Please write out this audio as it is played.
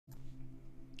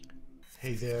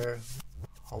Hey there,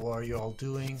 how are you all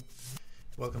doing?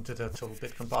 Welcome to the Total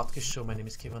Bitcoin podcast show. My name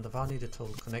is Kevin Davani, the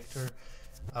Total Connector.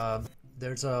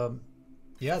 There's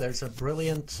a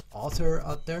brilliant author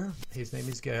out there. His name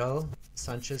is Gael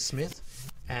Sánchez Smith,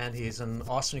 and he's an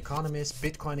Austrian economist,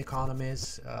 Bitcoin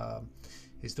economist.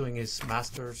 He's doing his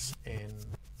master's in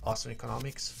Austrian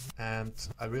economics, and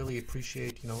I really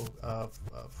appreciate,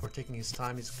 for taking his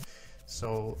time.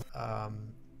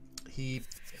 He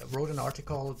wrote an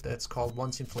article that's called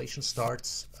 "Once Inflation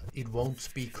Starts, It Won't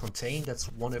Be Contained." That's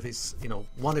one of his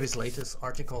latest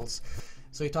articles.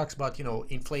 So he talks about,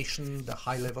 inflation, the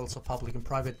high levels of public and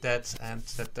private debt, and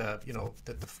that the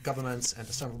governments and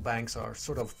the central banks are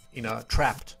sort of,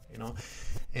 trapped,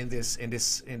 in this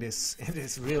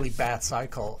really bad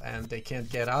cycle, and they can't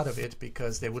get out of it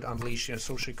because they would unleash a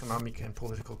socio-economic and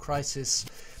political crisis.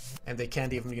 And they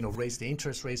can't even, raise the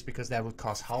interest rates because that would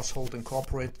cause household and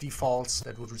corporate defaults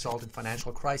that would result in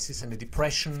financial crisis and a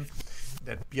depression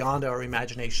that beyond our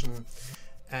imagination.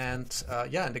 And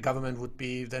and the government would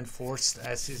be then forced,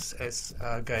 as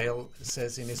Gael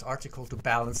says in his article, to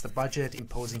balance the budget,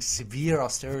 imposing severe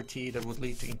austerity that would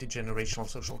lead to intergenerational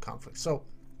social conflict. So,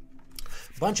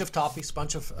 bunch of topics,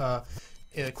 bunch of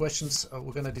questions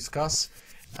we're going to discuss.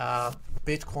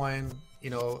 Bitcoin,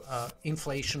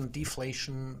 inflation,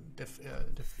 deflation, the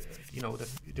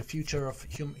future of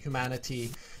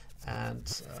humanity,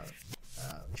 and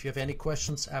if you have any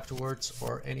questions afterwards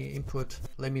or any input,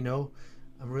 let me know.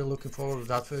 I'm really looking forward.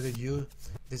 Without further ado,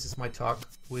 this is my talk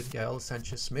with Gael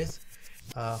Sánchez Smith.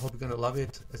 Hope you're gonna love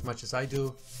it as much as I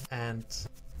do, and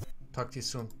talk to you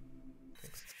soon.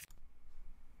 Thanks.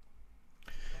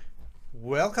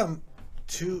 Welcome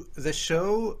to the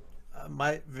show.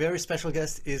 My very special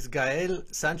guest is Gael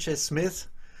Sánchez Smith,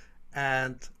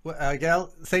 and Gael,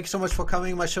 thanks so much for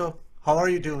coming on my show. How are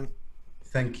you doing?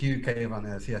 Thank you, Kevin.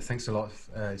 Yeah, thanks a lot.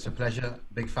 It's a pleasure.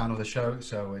 Big fan of the show,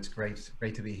 so it's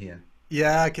great to be here.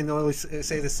 Yeah, I can always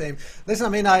say the same. Listen, I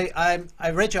mean, I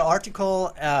read your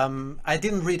article. I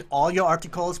didn't read all your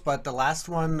articles, but the last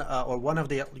one, or one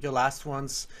of your last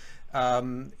ones,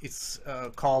 it's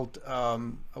called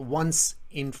 "Once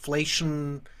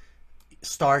Inflation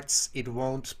Starts, It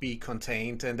Won't Be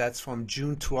Contained," and that's from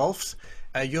June 12th.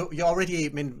 You already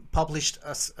published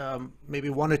maybe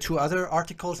one or two other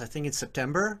articles, I think in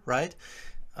September, right?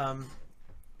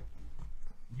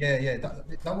 Yeah.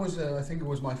 That was I think it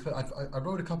was my first. I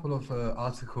wrote a couple of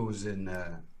articles in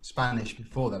Spanish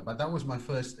before that, but that was my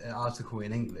first article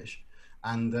in English,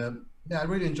 and I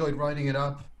really enjoyed writing it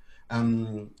up.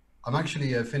 I'm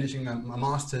actually finishing a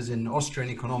master's in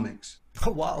Austrian Economics.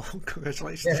 Oh, wow,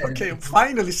 congratulations. Yeah. Okay,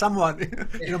 finally someone,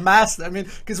 master. I mean,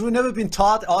 because we've never been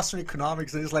taught Austrian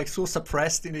economics, and it's like so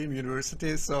suppressed in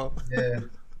universities. So yeah,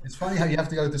 it's funny how you have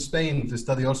to go to Spain to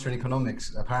study Austrian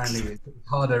economics. Apparently it's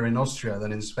harder in Austria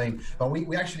than in Spain. But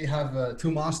we actually have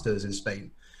two masters in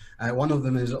Spain. One of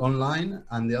them is online,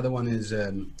 and the other one is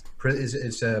in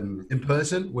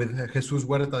person with Jesus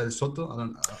Huerta del Soto.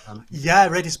 Yeah, I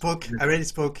read his book.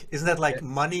 Isn't that like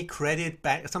money, credit,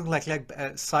 bank, something like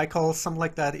cycle, something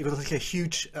like that? It was like a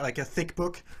huge, like a thick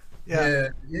book. Yeah.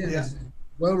 It's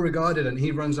well regarded, and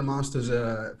he runs a master's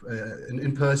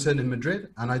in person in Madrid,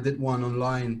 and I did one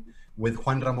online with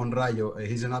Juan Ramón Rayo.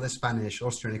 He's another Spanish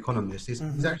Austrian economist. He's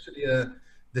actually a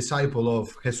disciple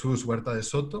of Jesus Huerta del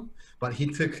Soto, but he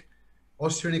took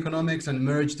Austrian economics and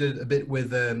merged it a bit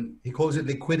with, he calls it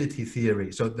liquidity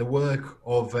theory. So the work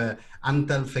of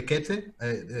Antal Fekete,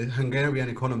 a Hungarian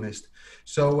economist.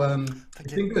 So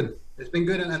it's been good. It's been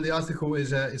good, and the article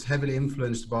is heavily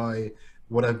influenced by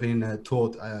what I've been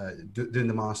taught doing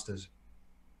the masters.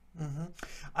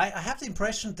 I have the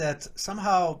impression that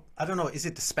somehow, I don't know, is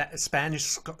it the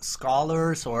Spanish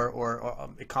scholars or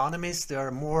economists? They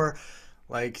are more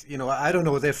like, I don't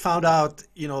know, they found out,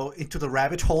 into the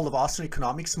rabbit hole of Austrian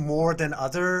economics more than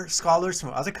other scholars from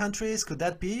other countries. Could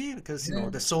that be? Because,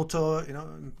 the Soto,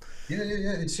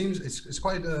 Yeah. It seems it's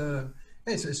quite,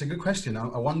 it's a good question.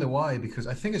 I wonder why, because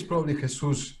I think it's probably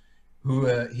Jesus who,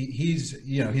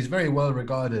 he's very well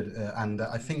regarded. And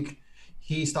I think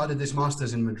he started this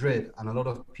master's in Madrid, and a lot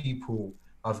of people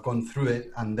have gone through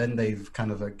it, and then they've kind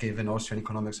of given Austrian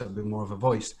economics a bit more of a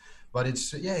voice. But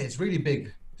it's really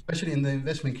big. Especially in the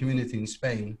investment community in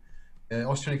Spain,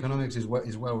 Austrian economics is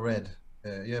well read.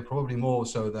 Probably more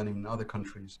so than in other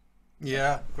countries.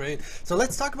 Yeah, great. So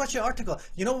let's talk about your article.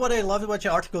 You know what I love about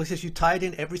your article is you tied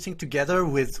in everything together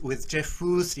with Jeff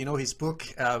Booth, you know, his book.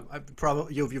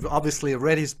 Probably you've obviously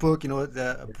read his book, you know,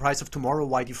 The Price of Tomorrow,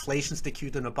 Why Deflation is the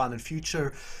Key to an Abundant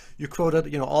Future. You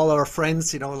quoted, you know, all our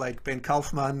friends, you know, like Ben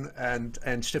Kaufman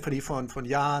and Stephanie von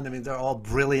Jahn. I mean, they're all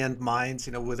brilliant minds,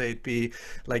 you know, whether it be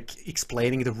like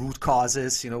explaining the root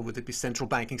causes, you know, would it be central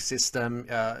banking system,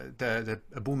 the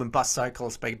boom and bust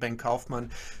cycles by Ben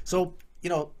Kaufman. So, you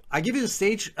know, I give you the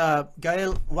stage,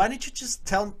 Gael. Why don't you just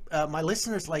tell my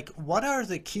listeners, like, what are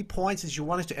the key points that you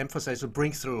wanted to emphasize or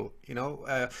bring through? You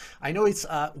know, I know it's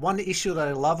one issue that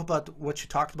I love about what you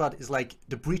talked about is like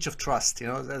the breach of trust. You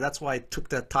know, that's why I took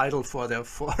that title for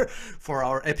for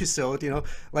our episode. You know,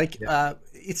 like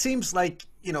it seems like,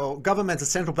 you know, governments and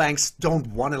central banks don't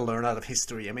want to learn out of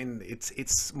history. I mean,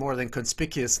 it's more than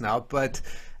conspicuous now, but.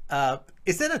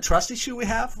 Is that a trust issue we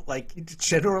have, like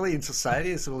generally in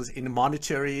society, as well as in the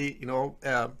monetary, you know,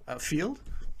 field?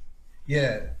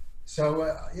 Yeah. So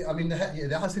I mean,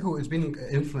 the article has been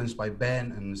influenced by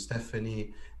Ben and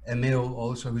Stephanie, Emil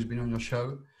also, who's been on your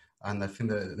show, and I think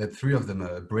the three of them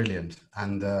are brilliant.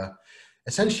 And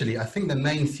essentially, I think the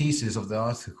main thesis of the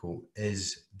article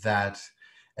is that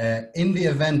in the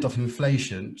event of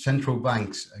inflation, central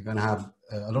banks are going to have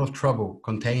a lot of trouble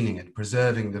containing it,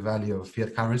 preserving the value of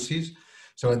fiat currencies.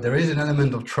 So there is an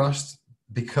element of trust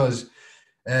because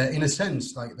in a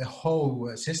sense, like the whole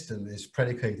system is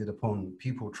predicated upon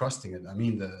people trusting it. I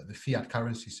mean, the fiat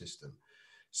currency system.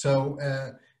 So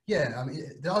yeah, I mean,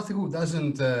 the article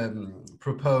doesn't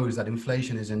propose that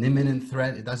inflation is an imminent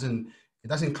threat. It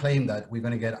doesn't claim that we're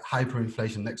going to get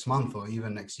hyperinflation next month or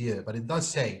even next year, but it does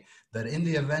say that in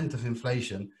the event of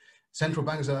inflation, central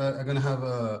banks are going to have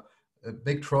a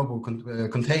big trouble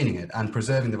containing it and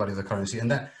preserving the value of the currency.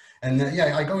 And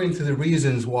yeah, I go into the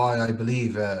reasons why I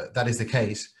believe that is the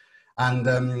case.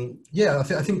 And yeah,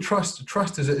 I think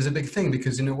trust is a big thing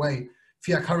because in a way,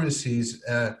 fiat currencies,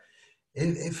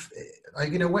 if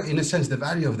like in a sense, the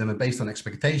value of them are based on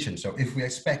expectation. So if we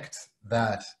expect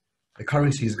that the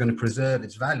currency is going to preserve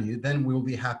its value, then we'll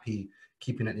be happy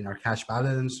keeping it in our cash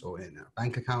balance or in our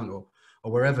bank account or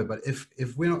wherever. But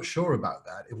if we're not sure about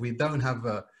that, if we don't have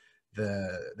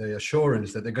the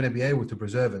assurance that they're going to be able to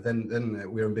preserve it, then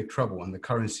we're in big trouble and the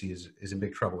currency is in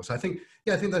big trouble. So I think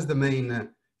that's the main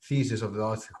thesis of the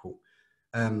article.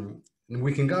 And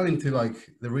we can go into like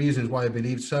the reasons why I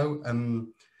believe so.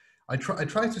 I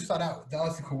try to start out the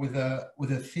article with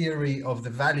a theory of the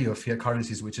value of fiat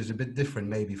currencies, which is a bit different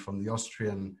maybe from the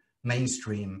Austrian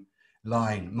mainstream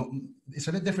line. It's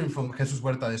a bit different from Jesus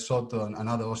Huerta de Soto and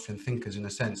other Austrian thinkers in a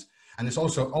sense. And it's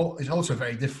also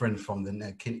very different from the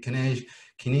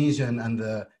Keynesian and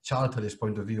the Chartist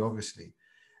point of view, obviously.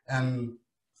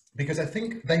 Because I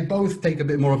think they both take a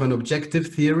bit more of an objective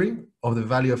theory of the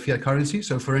value of fiat currency.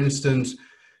 So for instance,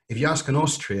 if you ask an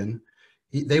Austrian,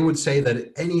 they would say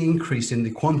that any increase in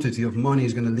the quantity of money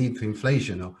is going to lead to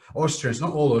inflation. Or Austrians,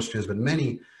 not all Austrians, but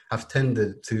many have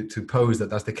tended to pose that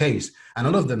that's the case. And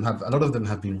a lot of them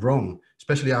have been wrong,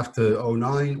 especially after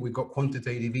 2009, we got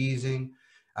quantitative easing.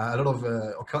 A lot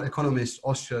of economists,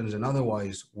 Austrians and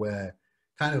otherwise, were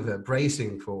kind of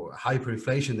bracing for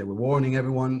hyperinflation. They were warning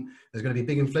everyone there's going to be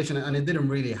big inflation, and it didn't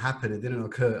really happen. It didn't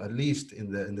occur, at least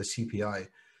in the CPI.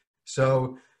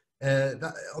 So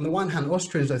that, on the one hand,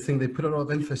 Austrians, I think they put a lot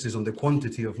of emphasis on the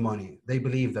quantity of money. They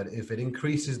believe that if it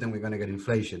increases, then we're going to get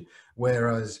inflation.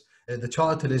 Whereas the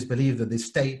Chartists believe that the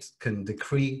state can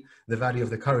decree the value of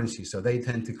the currency. So they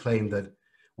tend to claim that,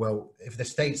 well, if the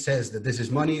state says that this is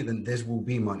money, then this will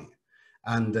be money.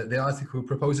 And the article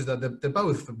proposes that they're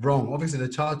both wrong. Obviously, the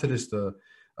Chartists are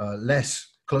less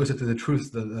closer to the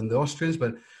truth than the Austrians.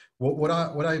 But what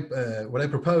I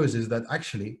propose is that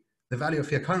actually the value of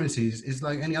fiat currencies is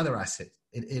like any other asset.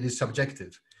 It is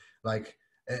subjective. Like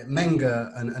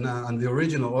Menger and the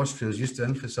original Austrians used to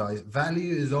emphasize,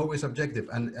 value is always subjective,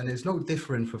 and it's no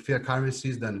different for fiat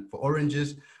currencies than for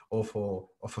oranges or for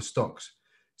stocks.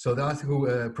 So the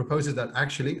article proposes that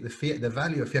actually the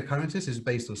value of fiat currencies is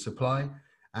based on supply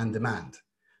and demand.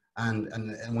 And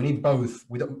we need both.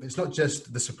 It's not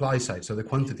just the supply side, so the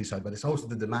quantity side, but it's also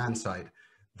the demand side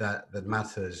that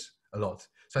matters a lot.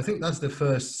 So I think that's the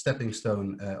first stepping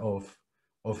stone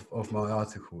of my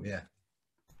article. Yeah.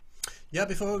 Yeah.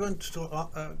 Before we're going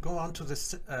to go on to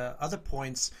this other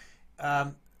points,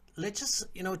 let's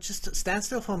just stand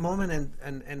still for a moment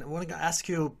and I want to ask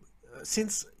you,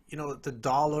 since the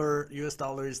US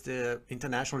dollar is the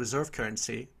international reserve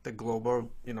currency, the global,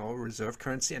 reserve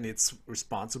currency, and it's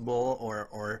responsible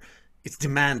or it's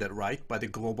demanded, right, by the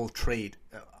global trade.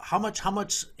 How much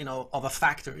of a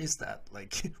factor is that?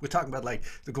 Like we're talking about like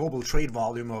the global trade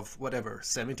volume of whatever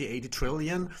 70, 80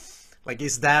 trillion. Like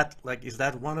is that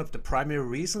one of the primary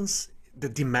reasons the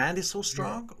demand is so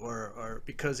strong, or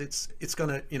because it's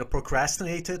gonna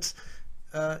procrastinate it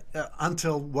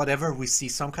until whatever we see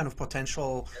some kind of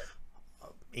potential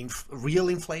real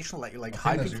inflation, like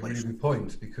hyperinflation? That's a really good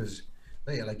point, because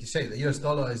like you say, the US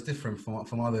dollar is different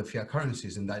from other fiat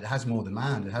currencies in that it has more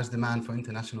demand. It has demand for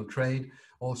international trade.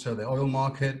 Also, the oil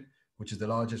market, which is the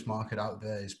largest market out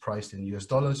there, is priced in US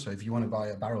dollars. So if you want to buy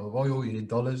a barrel of oil, you need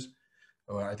dollars,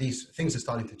 or at least things are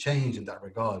starting to change in that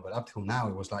regard. But up till now,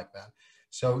 it was like that.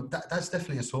 So that's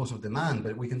definitely a source of demand.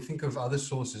 But we can think of other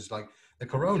sources like the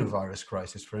coronavirus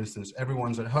crisis, for instance.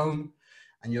 Everyone's at home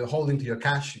and you're holding to your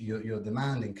cash, your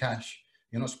demand in cash,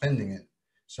 you're not spending it.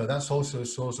 So that's also a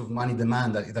source of money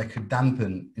demand that could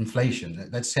dampen inflation.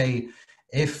 Let's say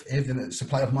if the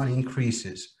supply of money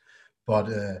increases, but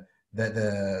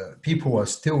the people are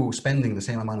still spending the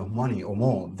same amount of money or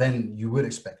more, then you would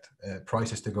expect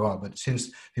prices to go up. But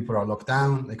since people are locked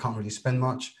down, they can't really spend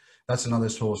much. That's another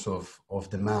source of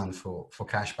demand for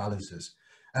cash balances.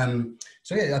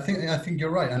 So yeah, I think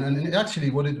you're right. And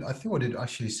actually, what it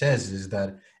actually says is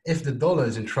that if the dollar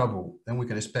is in trouble, then we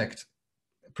can expect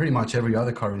pretty much every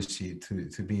other currency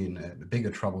to be in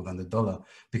bigger trouble than the dollar,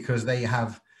 because they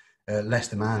have less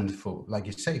demand for, like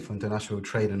you say, for international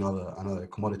trade and other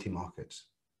commodity markets.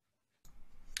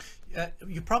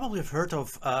 You probably have heard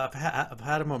of, I've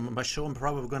had him on my show. I'm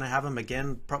probably going to have him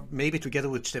again, maybe together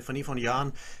with Stephanie von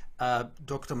Jahn,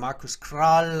 Dr. Markus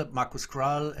Krall,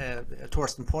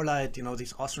 Thorsten Polleit,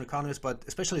 these Austrian economists, but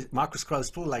especially Markus Krall is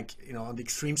still like, on the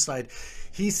extreme side.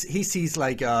 He sees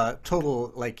like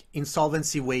total like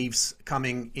insolvency waves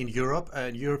coming in Europe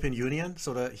and European Union.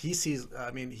 So he sees,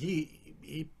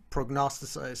 he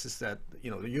prognostices that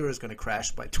the euro is going to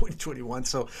crash by 2021.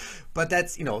 So, but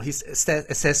that's his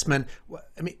assessment.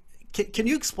 I mean, can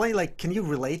you explain, like, can you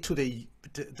relate to the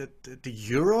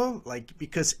euro, like,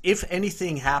 because if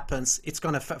anything happens, it's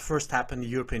going to first happen in the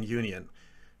European Union,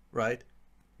 right?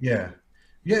 Yeah.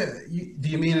 Do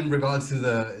you mean in regards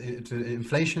to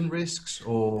inflation risks,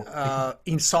 or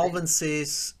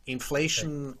insolvencies,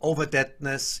 inflation,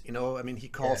 overdebtedness? He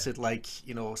calls it like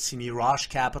seigniorage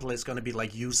capital is going to be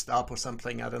like used up or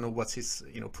something. I don't know what's his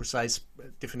precise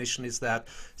definition is. That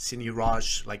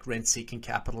seigniorage, like rent-seeking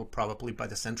capital, probably by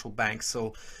the central bank.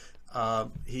 So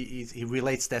he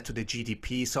relates that to the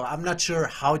GDP. So I'm not sure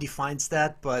how he defines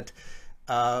that, but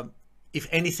if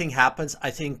anything happens,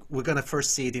 I think we're going to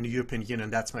first see it in the European Union.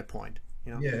 That's my point.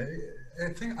 Yeah, I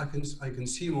think I can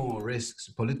see more risks,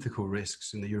 political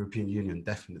risks, in the European Union,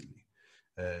 definitely.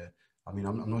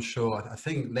 I'm not sure. I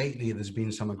think lately there's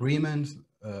been some agreement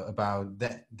about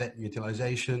debt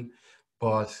utilization,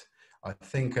 but I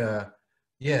think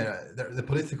the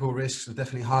political risks are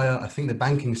definitely higher. I think the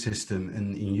banking system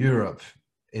in Europe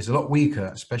is a lot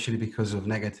weaker, especially because of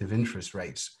negative interest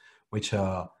rates, which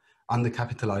are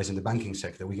undercapitalized in the banking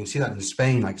sector. We can see that in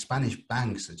Spain. Like, Spanish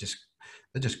banks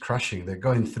they're just crushing. They're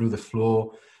going through the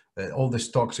floor. All the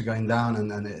stocks are going down,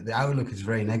 and the outlook is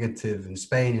very negative in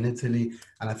Spain, in Italy.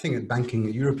 And I think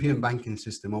the European banking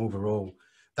system overall,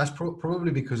 that's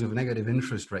probably because of negative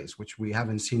interest rates, which we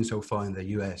haven't seen so far in the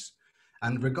US.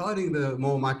 And regarding the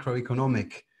more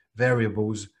macroeconomic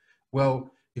variables, well,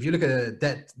 if you look at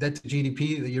debt to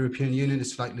GDP, the European Union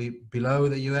is slightly below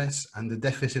the US, and the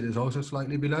deficit is also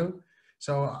slightly below.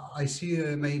 So I see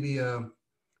maybe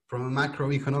from a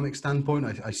macroeconomic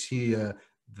standpoint, I see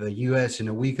the US in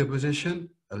a weaker position,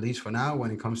 at least for now,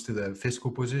 when it comes to the fiscal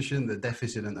position, the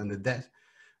deficit and the debt.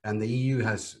 And the EU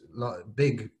has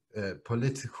big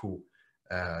political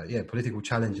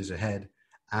challenges ahead.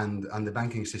 And the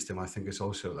banking system, I think, is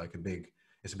also like a big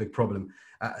problem,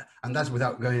 and that's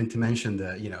without going to mention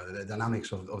the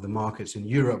dynamics of the markets in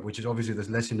Europe, which is obviously there's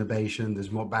less innovation,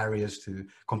 there's more barriers to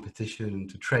competition and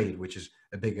to trade, which is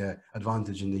a bigger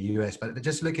advantage in the US. But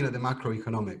just looking at the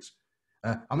macroeconomics,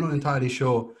 I'm not entirely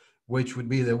sure which would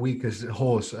be the weakest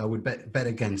horse I would bet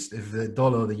against. If the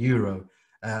dollar or the euro,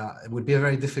 it would be a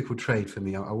very difficult trade for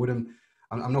me.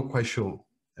 I'm not quite sure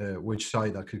which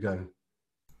side I could go.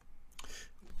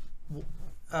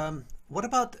 What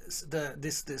about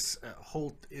this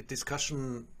whole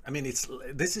discussion? I mean,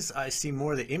 I see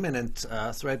more the imminent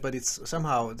threat, but it's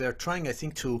somehow they're trying, I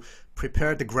think, to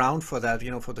prepare the ground for that,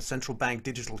 for the central bank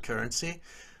digital currency.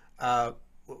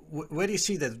 Where do you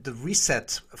see the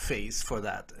reset phase for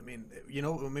that? I mean,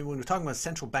 when we're talking about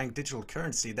central bank digital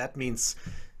currency, that means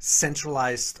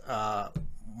centralized,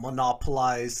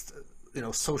 monopolized,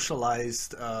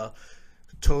 socialized,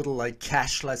 total like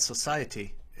cashless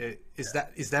society.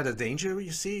 is that a danger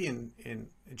you see in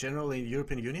generally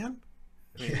European Union?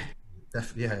 I mean, Yeah,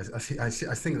 definitely. Yeah, I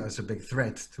think that's a big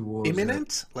threat towards.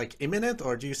 Imminent, like imminent,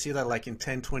 or do you see that like in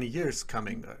 10, 20 years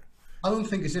coming? I don't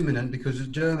think it's imminent because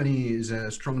Germany is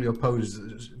strongly opposed.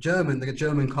 The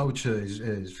German culture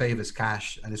is favors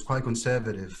cash and is quite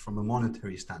conservative from a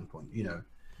monetary standpoint. You know,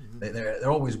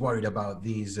 they're always worried about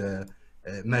these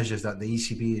measures that the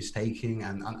ECB is taking,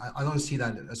 and I don't see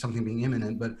that as something being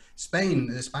imminent. But Spain,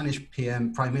 the Spanish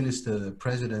Prime Minister,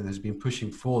 President has been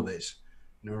pushing for this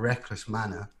in a reckless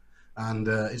manner. And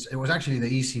it was actually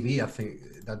the ECB, I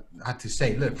think, that had to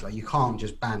say, look, like you can't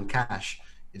just ban cash.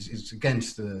 It's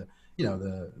against the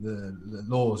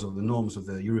laws or the norms of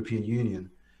the European Union.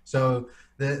 So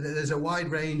there's a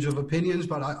wide range of opinions,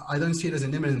 but I don't see it as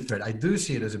an imminent threat. I do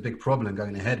see it as a big problem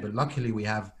going ahead. But luckily, we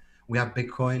have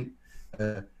Bitcoin,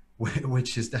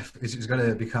 which is going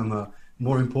to become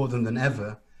more important than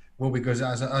ever. Well, because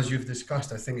as you've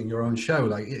discussed, I think in your own show,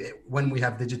 like when we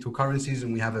have digital currencies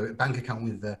and we have a bank account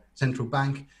with the central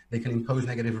bank, they can impose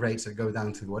negative rates that go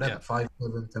down to whatever, 5,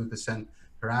 7, 10%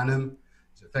 per annum.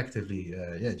 It's effectively,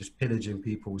 just pillaging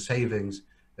people's savings,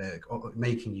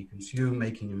 making you consume,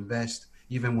 making you invest,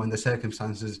 even when the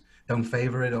circumstances don't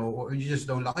favor it or you just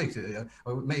don't like it,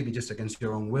 or maybe just against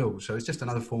your own will. So it's just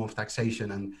another form of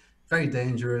taxation and very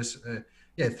dangerous.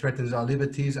 It threatens our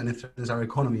liberties and it threatens our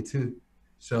economy too.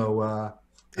 So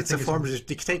it's a form of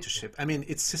dictatorship. I mean,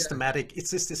 it's systematic.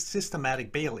 It's just this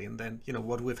systematic bail-in. Then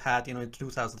what we've had, in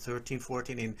 2013,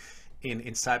 14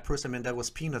 in Cyprus. I mean, that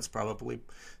was peanuts probably.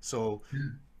 So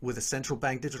with a central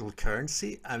bank digital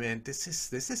currency, I mean, this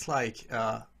is like.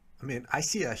 I mean, I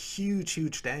see a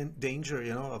huge danger.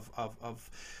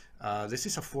 This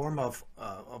is a form of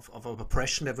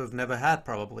oppression that we've never had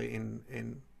probably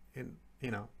in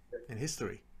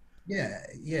history. Yeah,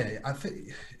 I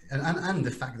think, and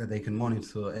the fact that they can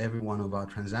monitor every one of our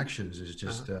transactions is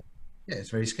just, it's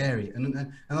very scary.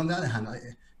 And on the other hand,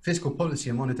 fiscal policy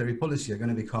and monetary policy are going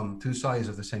to become two sides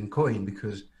of the same coin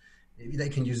because they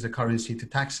can use the currency to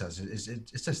tax us. It's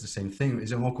just the same thing.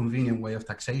 It's a more convenient way of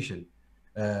taxation,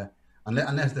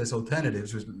 unless there's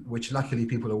alternatives, which luckily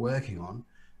people are working on.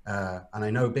 And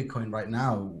I know Bitcoin right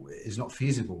now is not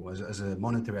feasible as a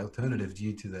monetary alternative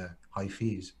due to the high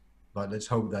fees. But let's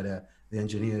hope that the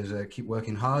engineers keep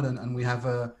working hard, and we have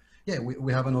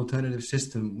we have an alternative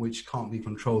system which can't be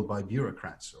controlled by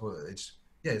bureaucrats. Or it's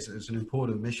an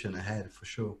important mission ahead for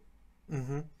sure.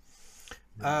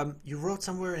 You wrote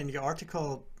somewhere in your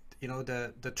article,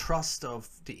 the trust of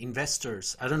the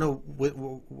investors. I don't know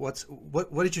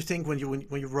what did you think when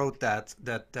you wrote that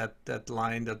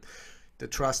line, that the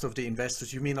trust of the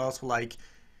investors. You mean also like,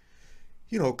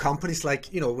 companies like,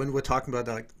 when we're talking about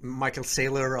like Michael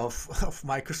Saylor of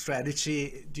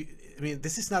MicroStrategy, I mean,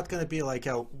 this is not going to be like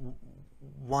a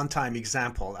one-time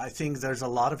example. I think there's a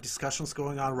lot of discussions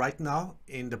going on right now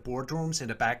in the boardrooms, in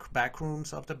the back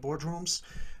rooms of the boardrooms.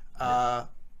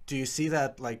 Do you see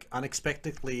that like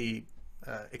unexpectedly,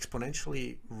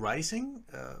 exponentially rising,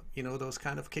 those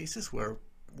kind of cases where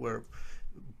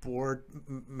board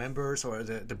members or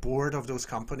the board of those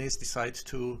companies decide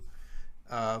to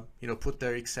put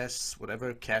their excess,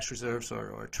 whatever cash reserves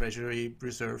or treasury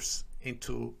reserves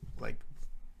into like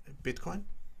Bitcoin?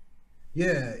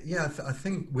 I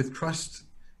think with trust,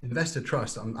 investor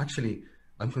trust,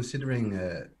 I'm considering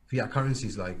fiat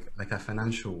currencies like a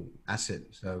financial asset.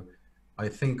 So I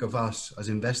think of us as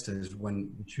investors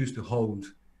when we choose to hold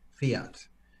fiat.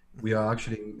 We are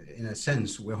actually, in a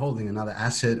sense, we're holding another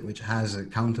asset which has a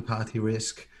counterparty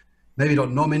risk. Maybe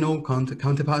not nominal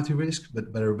counterparty risk,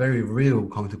 but a very real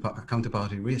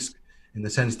counterparty risk, in the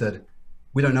sense that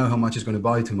we don't know how much it's going to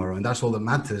buy tomorrow, and that's all that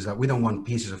matters. That we don't want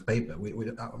pieces of paper.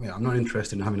 I'm not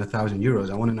interested in having 1,000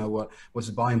 euros. I want to know what's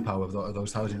the buying power of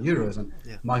those 1,000 euros. And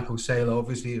Michael Saylor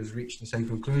obviously has reached the same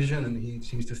conclusion, and he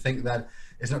seems to think that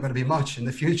it's not going to be much in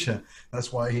the future.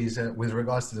 That's why he's, with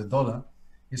regards to the dollar,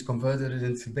 he's converted it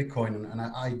into Bitcoin, and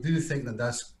I do think that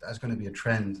that's going to be a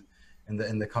trend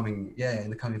in the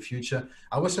coming future.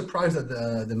 I was surprised at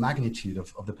the magnitude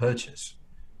of the purchase,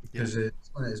 because it's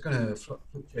going to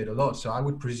fluctuate a lot. So I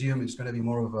would presume it's going to be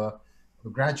more of a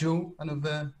gradual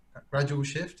gradual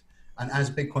shift. And as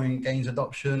Bitcoin gains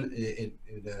adoption, it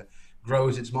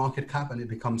grows its market cap and it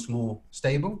becomes more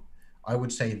stable. I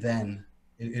would say then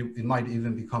it might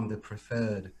even become the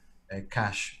preferred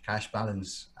cash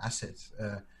balance asset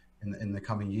in the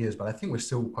coming years. But I think we're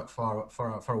still quite far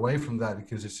away from that,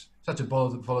 because it's such a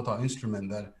volatile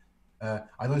instrument that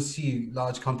I don't see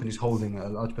large companies holding a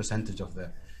large percentage of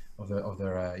their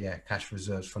cash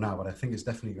reserves for now. But I think it's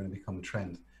definitely going to become a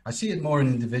trend. I see it more in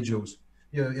individuals.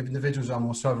 If individuals are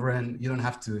more sovereign, you don't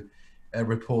have to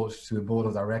reports to the board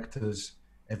of directors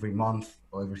every month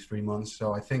or every 3 months.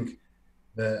 So I think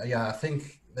I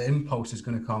think the impulse is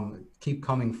going to keep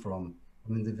coming from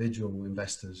individual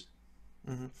investors.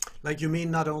 Mm-hmm. Like you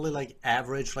mean not only like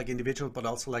average like individual, but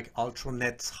also like ultra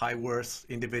net high worth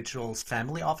individuals,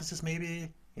 family offices maybe,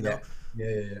 you know?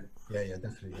 Yeah,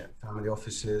 definitely. Yeah, family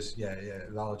offices. Yeah,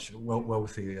 large,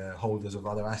 wealthy holders of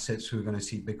other assets who are going to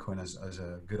see Bitcoin as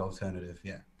a good alternative.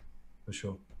 Yeah, for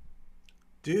sure.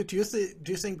 Do you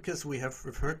think because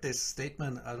we've heard this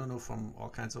statement, I don't know, from all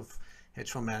kinds of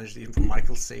hedge fund managers, even from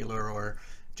Michael Saylor or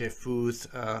Jeff Booth,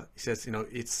 he says, you know,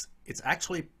 it's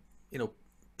actually, you know,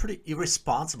 pretty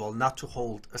irresponsible not to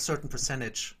hold a certain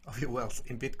percentage of your wealth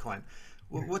in Bitcoin.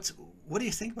 What do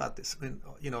you think about this? I mean,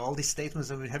 you know, all these statements.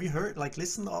 I mean, have you heard, like,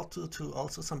 listened to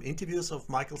also some interviews of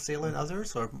Michael Saylor and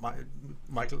others, or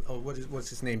Michael, or what's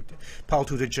his name, Paul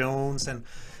Tudor Jones, and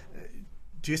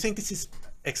do you think this is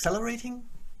accelerating?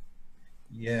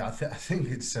 Yeah, I think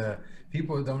it's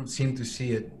people don't seem to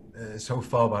see it so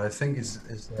far, but I think it's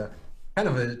kind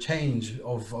of a change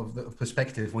of the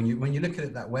perspective. When you look at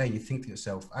it that way, you think to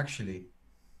yourself, actually,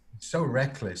 it's so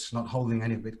reckless. Not holding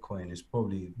any Bitcoin is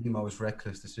probably the most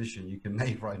reckless decision you can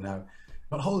make right now.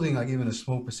 Not holding like even a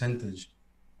small percentage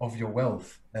of your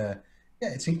wealth. Yeah,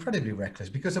 it's incredibly reckless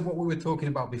because of what we were talking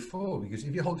about before. Because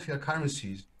if you hold fiat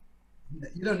currencies,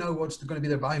 you don't know what's going to be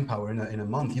their buying power in a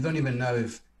month. You don't even know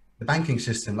if the banking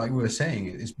system, like we were saying,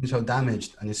 it's been so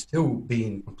damaged and it's still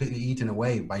being completely eaten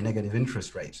away by negative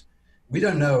interest rates. We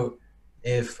don't know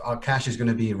if our cash is going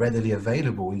to be readily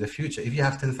available in the future. If you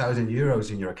have 10,000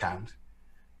 euros in your account,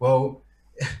 well,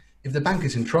 if the bank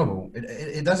is in trouble,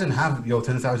 it doesn't have your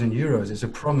 10,000 euros. It's a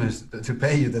promise to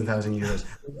pay you 10,000 euros.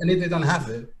 And if they don't have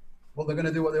it, well, they're going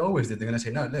to do what they always did. They're going to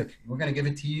say, no, look, we're going to give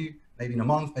it to you maybe in a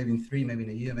month, maybe in 3, maybe in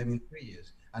a year, maybe in 3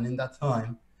 years. And in that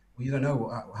time, well, you don't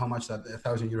know how much that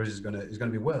 1,000 euros is going to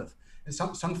be worth. It's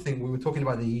something we were talking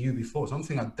about the EU before.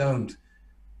 Something I don't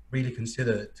really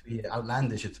consider to be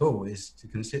outlandish at all is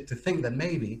to think that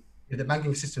maybe if the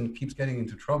banking system keeps getting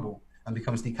into trouble and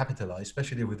becomes decapitalized,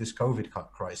 especially with this COVID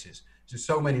crisis,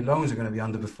 so many loans are going to be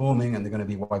underperforming and they're going to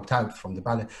be wiped out from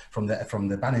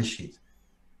the balance sheet.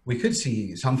 We could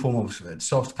see some form of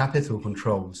soft capital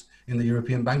controls in the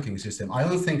European banking system. I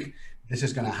don't think this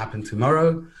is going to happen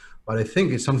tomorrow, but I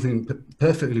think it's something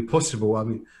perfectly possible. I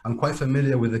mean, I'm quite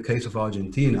familiar with the case of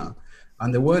Argentina,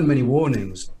 and there weren't many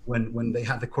warnings when they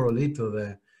had the Corralito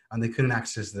there and they couldn't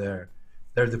access their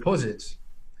deposits.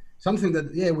 Something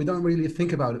that, yeah, we don't really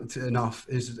think about it enough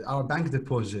is our bank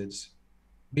deposits.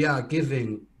 We are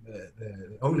giving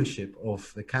the ownership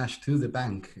of the cash to the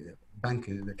bank.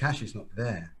 The cash is not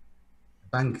there. The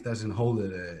bank doesn't hold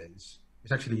it. It's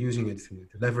actually using it to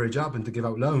leverage up and to give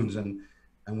out loans. And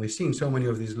we've seen so many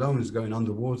of these loans going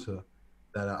underwater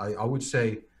that I would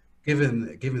say,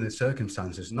 given the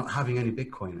circumstances, not having any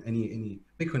Bitcoin, any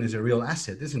Bitcoin is a real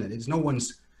asset, isn't it? It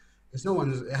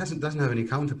doesn't have any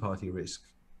counterparty risk.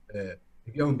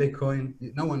 If you own Bitcoin,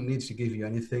 no one needs to give you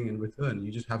anything in return.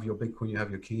 You just have your Bitcoin, you have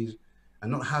your keys,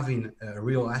 and not having a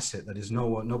real asset that is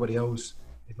nobody else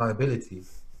liability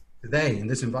today in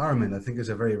this environment, I think is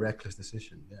a very reckless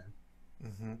decision. Yeah.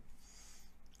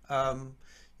 Mm-hmm.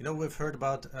 You know, we've heard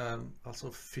about also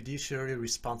fiduciary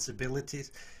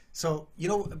responsibilities. So, you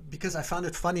know, because I found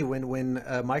it funny when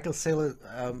Michael Saylor,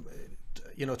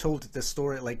 you know, told the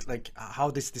story, like how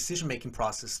this decision-making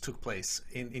process took place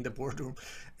in the boardroom,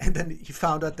 and then he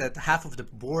found out that half of the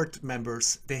board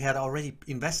members, they had already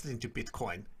invested into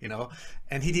Bitcoin, you know,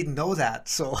 and he didn't know that.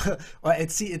 So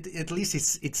at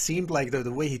least it seemed like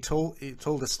the way he told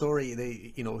the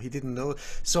story, you know, he didn't know.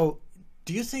 So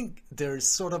do you think there's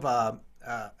sort of a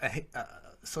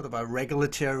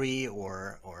regulatory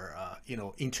or you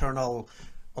know, internal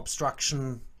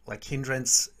obstruction, like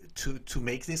hindrance to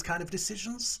make these kind of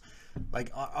decisions?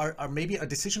 Like are maybe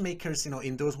decision makers, you know,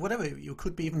 in those, whatever, you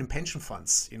could be even in pension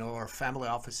funds, you know, or family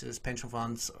offices, pension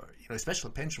funds, or, you know,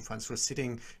 especially pension funds who are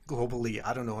sitting globally,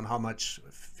 I don't know on how much,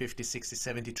 50, 60,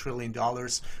 70 trillion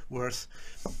dollars worth,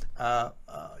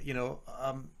 you know,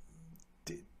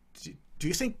 do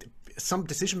you think some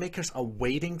decision makers are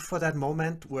waiting for that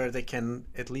moment where they can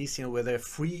at least, you know, where they're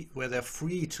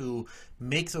free to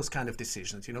make those kind of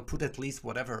decisions, you know, put at least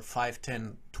whatever 5,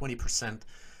 10, 20%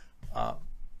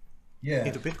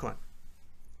 into Bitcoin?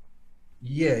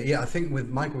 Yeah. I think with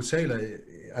Michael Saylor,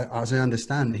 as I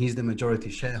understand, he's the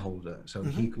majority shareholder, so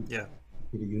he could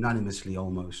unanimously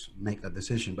almost make that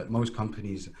decision. But most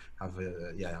companies have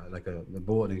the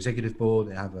board, executive board,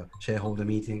 they have shareholder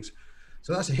meetings.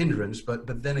 So that's a hindrance.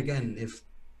 But then again,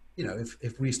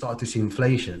 if we start to see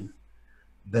inflation,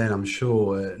 then I'm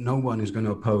sure no one is going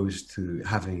to oppose to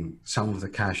having some of the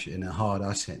cash in a hard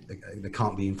asset that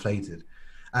can't be inflated.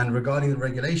 And regarding the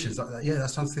regulations, yeah,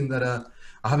 that's something that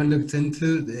I haven't looked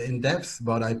into in depth,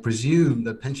 but I presume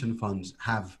that pension funds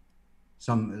have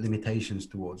some limitations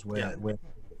towards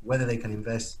whether they can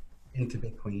invest into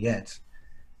Bitcoin yet.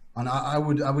 And I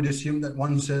would assume that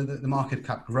once the market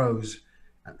cap grows,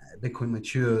 Bitcoin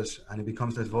matures and it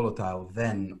becomes less volatile,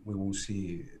 then we will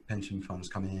see pension funds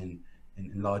coming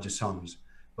in larger sums.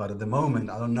 But at the moment,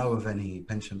 I don't know of any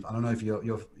pension. I don't know if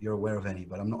you're aware of any,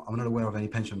 but I'm not aware of any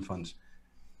pension funds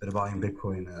that are buying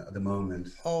Bitcoin at the moment.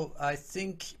 Oh, I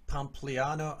think Anthony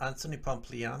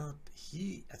Pompliano,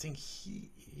 I think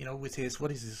he, with his,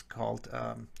 what is this called?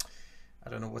 I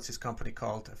don't know what's his company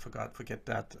called. Forget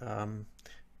that.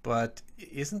 But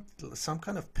isn't some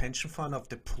kind of pension fund of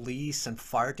the police and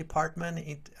fire department?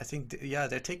 I think, yeah,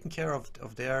 they're taking care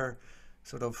of their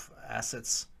sort of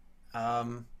assets.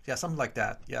 Yeah, something like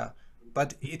that. Yeah,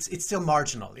 but it's still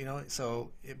marginal,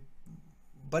 So,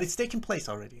 but it's taking place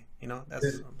already.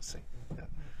 That's what I'm saying.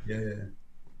 Yeah.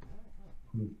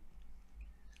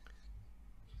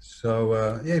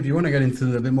 So yeah, if you want to get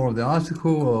into a bit more of the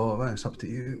article, or well, it's up to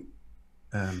you.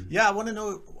 Yeah, I want to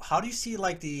know, how do you see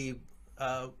like the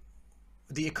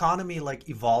economy like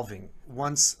evolving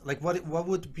once, like what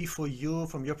would be for you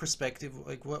from your perspective,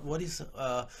 like what is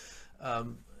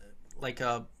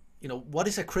what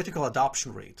is a critical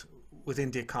adoption rate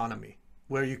within the economy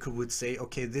where you would say,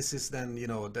 okay, this is then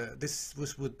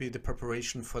this would be the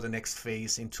preparation for the next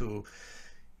phase into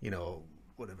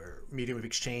whatever medium of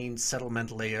exchange, settlement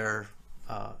layer,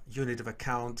 unit of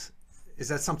account. Is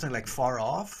that something like far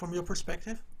off from your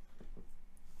perspective?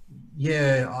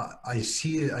 Yeah, I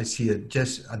see it. I see it.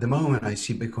 Just at the moment, I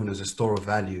see Bitcoin as a store of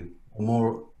value, or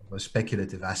more of a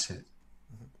speculative asset.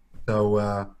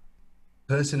 So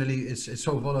personally, it's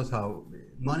so volatile.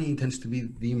 Money tends to be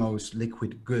the most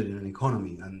liquid good in an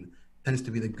economy, and tends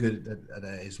to be the good that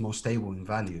is more stable in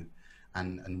value.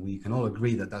 And we can all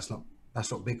agree that that's not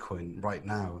Bitcoin right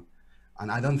now. And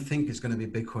I don't think it's going to be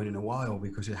Bitcoin in a while,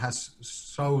 because it has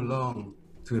so long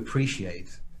to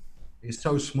appreciate. It's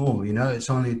so small, it's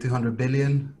only 200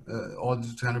 billion, or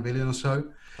 200 billion or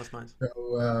so. That's nice.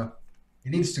 So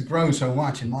it needs to grow so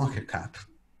much in market cap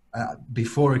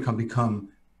before it can become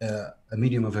a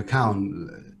medium of account,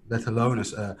 let alone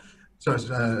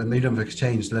a medium of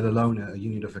exchange, let alone a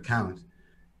unit of account.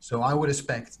 So I would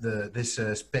expect this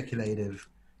speculative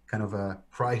kind of a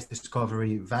price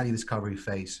discovery, value discovery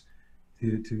phase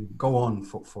to go on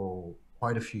for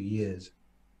quite a few years,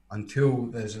 until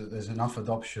there's enough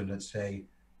adoption. Let's say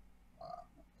a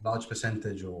large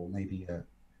percentage, or maybe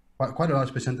quite a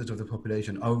large percentage of the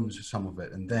population owns some of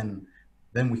it, and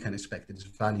then we can expect its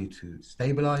value to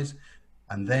stabilize,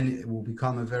 and then it will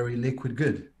become a very liquid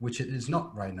good, which it is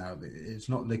not right now. It's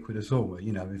not liquid at all.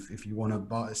 If you want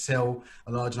to sell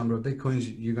a large number of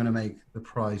Bitcoins, you're going to make the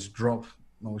price drop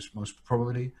most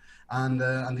probably, and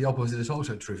the opposite is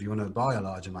also true. If you want to buy a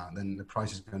large amount, then the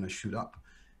price is going to shoot up.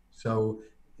 So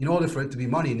in order for it to be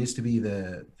money, it needs to be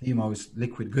the most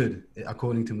liquid good,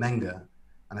 according to Menger.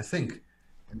 And I think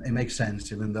it makes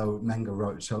sense, even though Menger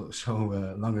wrote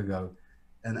so long ago.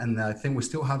 And I think we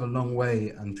still have a long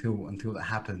way until that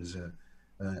happens.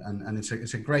 And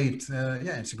it's a great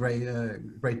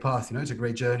great path. It's a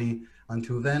great journey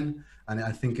until then. And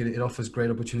I think it offers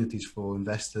great opportunities for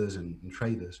investors and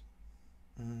traders.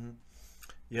 Mm-hmm.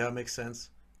 Yeah, makes sense.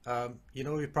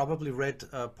 You probably read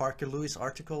Parker Lewis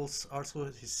articles, also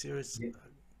his series,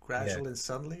 Gradual and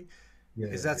Suddenly.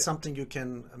 Is that something you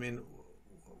can? I mean,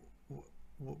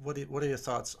 what are your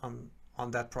thoughts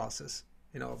on that process?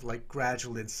 Of like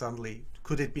gradual and suddenly.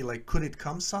 Could it be like? Could it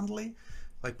come suddenly,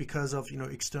 like because of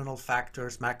external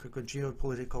factors, macro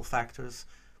geopolitical factors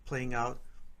playing out?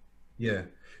 Yeah.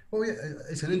 Well, yeah,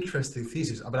 it's an interesting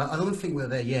thesis, but I don't think we're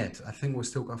there yet. I think we're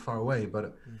still quite far away.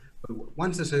 But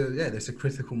once there's a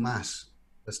critical mass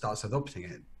that starts adopting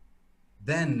it,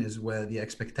 then is where the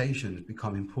expectations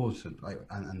become important, like,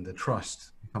 and the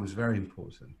trust becomes very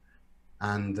important.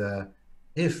 And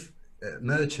if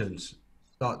merchants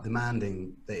start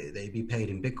demanding they be paid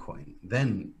in Bitcoin,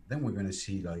 then we're going to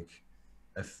see like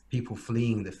people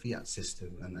fleeing the fiat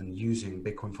system and using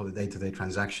Bitcoin for the day-to-day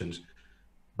transactions.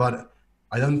 But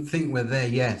I don't think we're there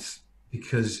yet,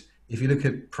 because if you look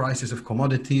at prices of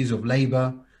commodities, of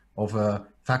labor, of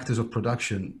factors of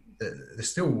production, they're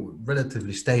still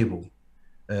relatively stable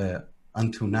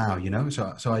until now.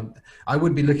 So I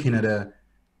would be looking at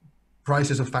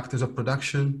prices of factors of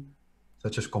production,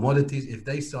 such as commodities. If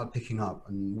they start picking up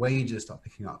and wages start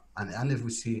picking up, and if we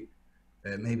see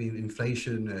maybe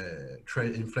inflation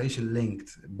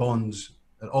linked bonds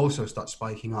that also start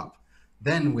spiking up,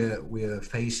 then we're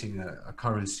facing a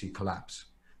currency collapse.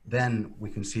 Then we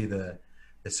can see the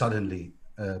suddenly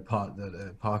part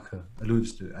that Parker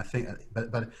alludes to. I think,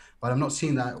 but I'm not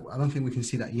seeing that. I don't think we can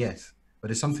see that yet. But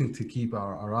it's something to keep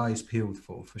our eyes peeled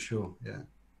for sure.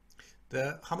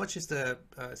 Yeah. How much is the?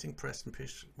 I think Preston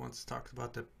Pish once talked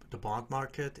about the bond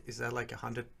market. Is that like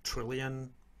 100 trillion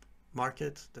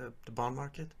market? The bond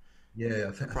market? Yeah,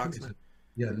 I think it's,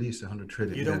 yeah, at least 100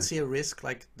 trillion. You don't see a risk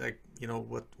like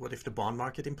what if the bond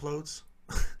market implodes?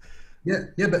 Yeah,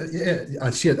 but I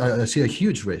see a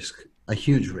huge risk,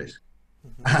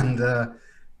 Mm-hmm. and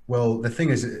well, the thing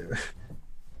is,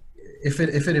 if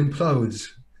it implodes,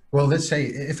 well, let's say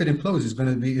if it implodes, it's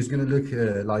going to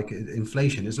look like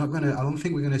inflation. It's not going to. I don't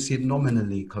think we're going to see it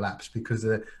nominally collapse because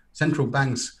the central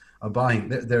banks are buying.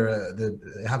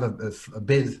 They have a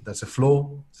bid that's a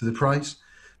floor to the price,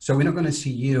 so we're not going to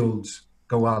see yields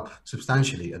go up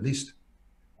substantially, at least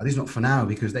not for now,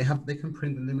 because they can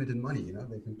print limited money.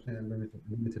 They can print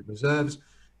limited reserves.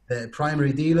 The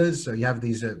primary dealers, so you have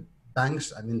these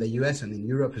banks, and in the US and in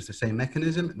Europe, it's the same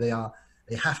mechanism. They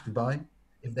have to buy.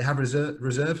 If they have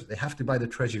reserves, they have to buy the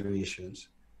treasury issuance.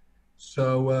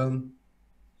 So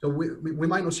we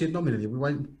might not see it nominally.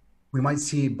 We might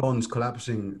see bonds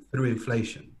collapsing through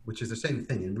inflation, which is the same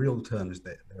thing in real terms.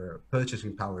 Their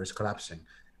purchasing power is collapsing.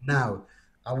 Now,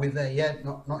 are we there yet?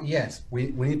 Not yet.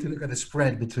 We need to look at the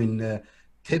spread between the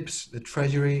TIPS, the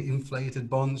treasury inflated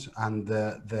bonds, and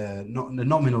the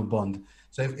nominal bond.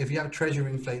 So if you have treasury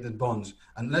inflated bonds,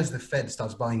 unless the Fed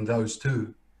starts buying those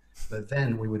too, but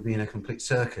then we would be in a complete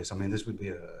circus. I mean, this would be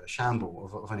a shamble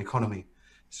of an economy.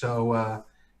 So,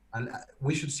 and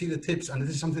we should see the TIPS, and this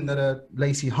is something that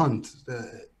Lacey Hunt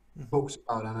talks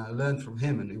about, and I learned from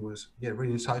him, and it was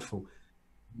really insightful.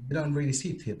 You don't really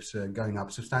see TIPS going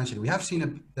up substantially. We have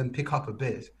seen them pick up a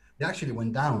bit. They actually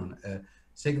went down,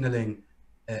 signaling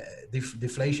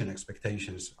deflation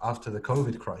expectations after the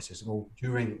COVID crisis, or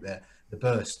during the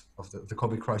burst of the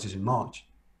COVID crisis in March.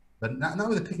 But now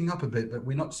they're picking up a bit, but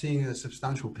we're not seeing a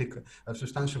substantial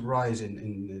rise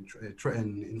in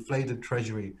inflated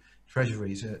treasuries,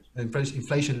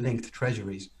 inflation-linked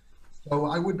treasuries. So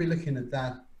I would be looking at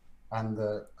that, and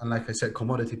like I said,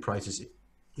 commodity prices.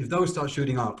 If those start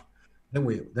shooting up, then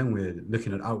we're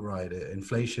looking at outright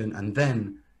inflation, and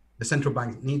then the central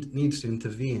bank needs to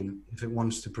intervene if it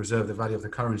wants to preserve the value of the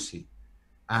currency.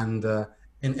 And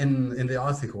in the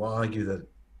article, I argue that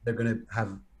they're going to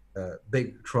have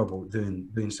big trouble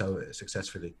doing so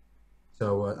successfully.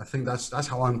 So I think that's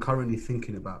how I'm currently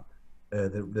thinking about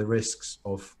the risks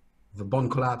of the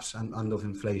bond collapse and of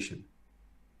inflation.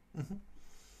 Mm-hmm.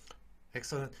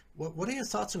 Excellent. What are your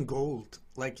thoughts on gold,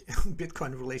 like Bitcoin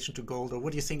in relation to gold, or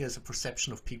what do you think is a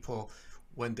perception of people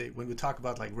when we talk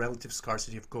about like relative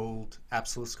scarcity of gold,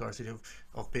 absolute scarcity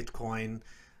of Bitcoin?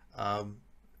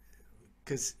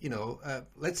 Because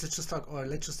let's just talk, or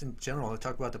let's just in general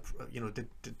talk about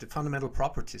the fundamental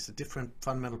properties, the different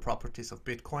fundamental properties of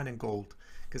Bitcoin and gold.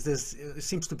 Because it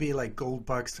seems to be like gold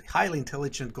bugs, highly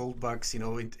intelligent gold bugs.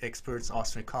 Experts,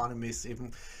 Austrian economists,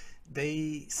 even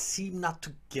they seem not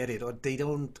to get it, or they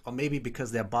don't, or maybe because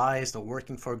they're biased or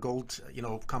working for a gold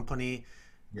company.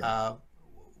 Yeah.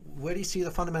 Where do you see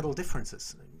the fundamental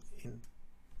differences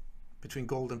between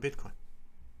gold and Bitcoin?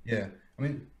 Yeah, I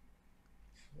mean,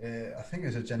 I think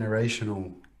it's a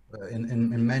generational,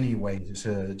 in many ways, it's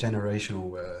a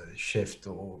generational shift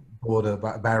or border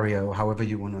barrier, or however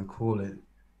you want to call it.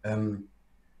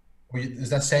 Is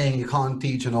that saying you can't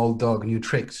teach an old dog new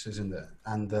tricks, isn't there?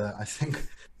 And I think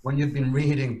when you've been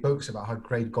reading books about how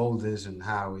great gold is and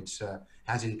how it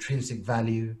has intrinsic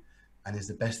value and is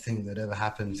the best thing that ever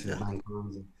happened to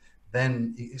mankind,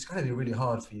 then it's going to be really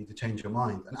hard for you to change your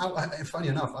mind. And funny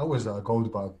enough, I was a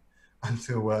gold bug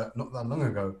until not that long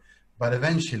ago, but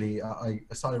eventually I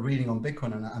started reading on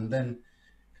Bitcoin, and then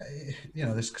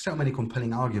there's so many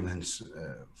compelling arguments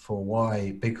for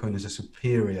why Bitcoin is a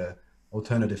superior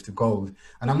alternative to gold.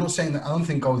 And I'm not saying that I don't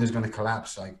think gold is going to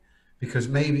collapse, because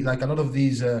maybe like a lot of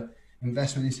these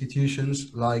investment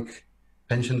institutions, like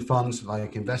pension funds,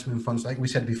 like investment funds, like we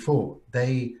said before,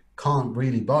 they can't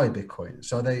really buy Bitcoin,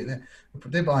 so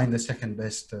they're buying the second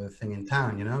best thing in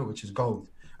town, which is gold.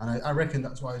 And I reckon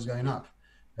that's why it's going up.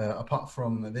 Apart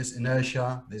from this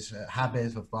inertia, this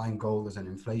habit of buying gold as an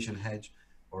inflation hedge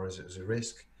or as a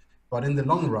risk. But in the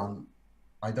long run,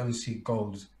 I don't see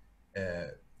gold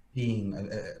being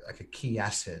like a key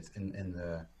asset in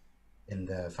the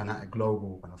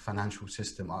global kind of financial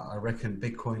system. I reckon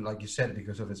Bitcoin, like you said,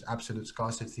 because of its absolute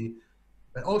scarcity,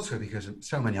 but also because of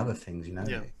so many other things,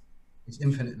 Yeah. It's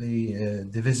infinitely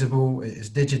divisible, it's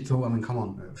digital. I mean, come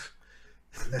on.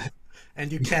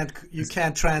 And you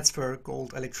can't transfer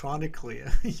gold electronically,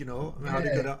 you know. Yeah.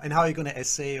 How are you gonna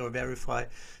assay or verify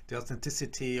the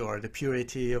authenticity or the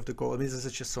purity of the gold? I mean,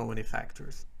 there's just so many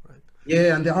factors, right?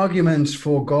 Yeah, and the arguments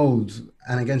for gold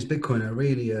and against Bitcoin are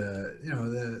really,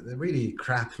 they're really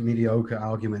crap, mediocre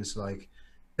arguments. Like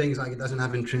things like it doesn't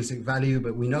have intrinsic value,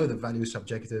 but we know that value is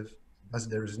subjective. As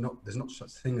there's not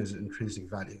such thing as intrinsic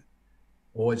value,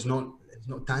 or it's not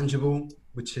tangible,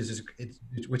 which is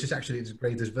actually its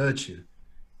greatest virtue.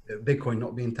 Bitcoin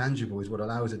not being tangible is what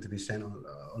allows it to be sent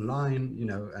online,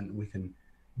 and we can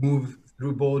move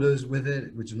through borders with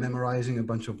it, which is memorizing a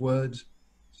bunch of words.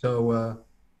 So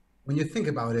when you think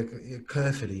about it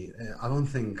carefully, I don't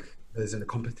think there's a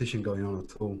competition going on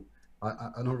at all.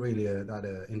 I'm not really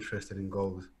that interested in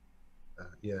gold.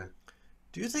 Yeah.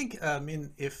 Do you think,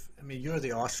 you're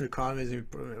the Austrian economist,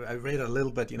 I read a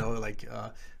little bit, like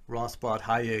Rothbard,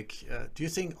 Hayek. Do you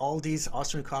think all these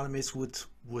Austrian economists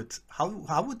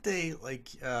how would they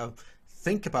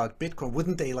think about Bitcoin?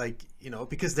 Wouldn't they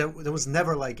because there was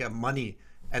never like a money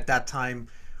at that time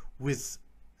with,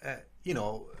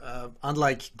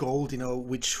 unlike gold,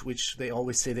 which they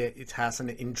always say that it has an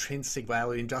intrinsic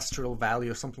value, industrial value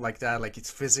or something like that, like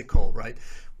it's physical, right?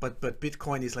 But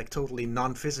Bitcoin is like totally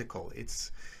non-physical.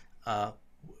 It's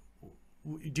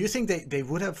do you think they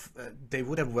would have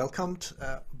welcomed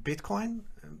Bitcoin,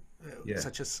 Yeah.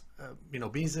 such as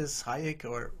Mises, Hayek,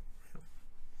 or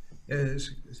Yeah, it's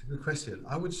a good question.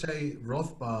 I would say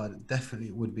Rothbard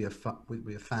definitely would be a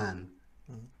fan,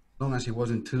 as long as he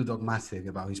wasn't too dogmatic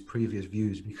about his previous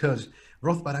views. Because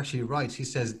Rothbard actually writes, he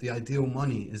says the ideal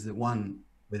money is the one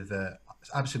with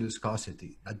absolute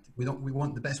scarcity. We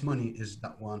want the best money is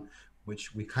that one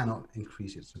which we cannot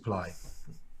increase its supply.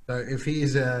 So if he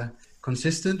is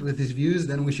consistent with his views,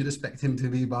 then we should expect him to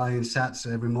be buying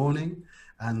sats every morning,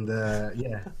 and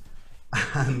yeah.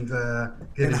 And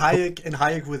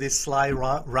Hayek with his sly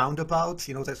roundabout,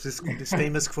 that's this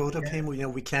famous quote of him.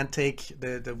 We can't take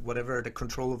the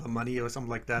control of the money or something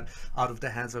like that out of the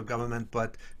hands of government,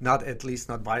 but at least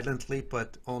not violently,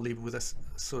 but only with a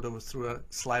sort of through a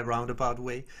sly roundabout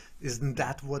way. Isn't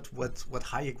that what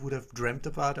Hayek would have dreamt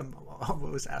about? I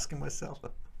was asking myself.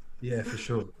 Yeah, for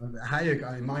sure. Hayek,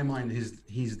 in my mind,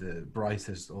 he's the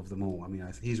brightest of them all. I mean,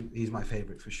 he's my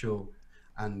favorite for sure,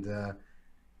 and.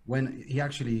 When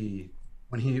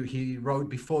he wrote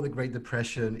before the Great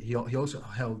Depression, he also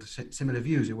held similar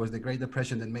views. It was the Great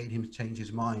Depression that made him change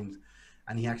his mind,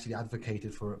 and he actually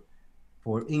advocated for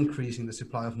increasing the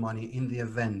supply of money in the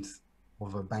event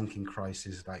of a banking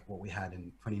crisis like what we had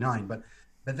in '29. But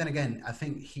then again, I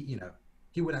think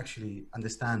he would actually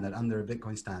understand that under a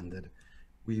Bitcoin standard,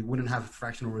 we wouldn't have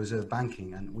fractional reserve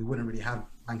banking, and we wouldn't really have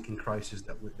banking crisis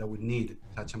that would need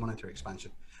such a monetary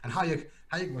expansion. And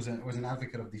Hayek was an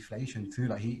advocate of deflation too.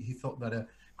 Like he thought that a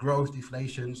growth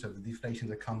deflation, so the deflation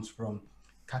that comes from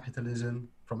capitalism,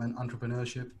 from an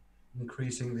entrepreneurship,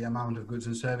 increasing the amount of goods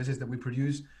and services that we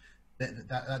produce,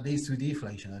 that leads to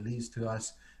deflation. It leads to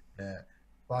us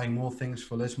buying more things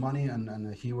for less money,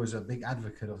 and he was a big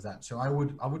advocate of that. So I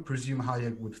would presume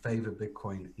Hayek would favor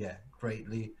Bitcoin, yeah,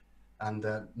 greatly, and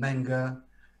Menger,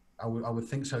 I would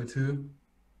think so too.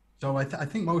 So I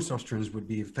think most Austrians would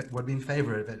be in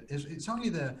favor of it. It's only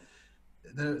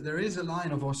there is a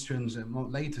line of Austrians,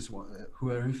 latest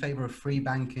who are in favor of free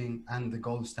banking and the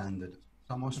gold standard.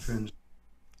 Some Austrians,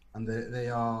 and they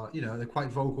are they're quite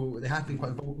vocal. They have been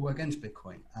quite vocal against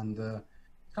Bitcoin, and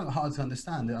it's kind of hard to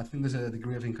understand. I think there's a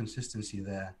degree of inconsistency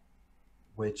there,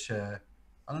 which I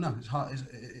don't know. It's hard.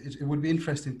 It would be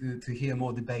interesting to hear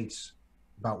more debates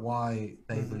about why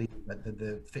they believe that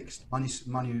the fixed money,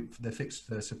 the fixed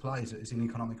supply is an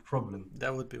economic problem.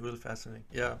 That would be really fascinating.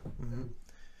 Yeah.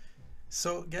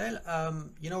 So Gael,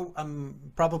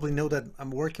 I'm probably know that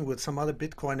I'm working with some other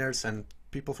Bitcoiners and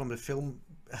people from the film,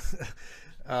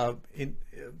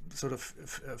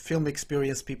 film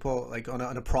experience people, like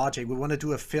on a project. We want to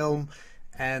do a film,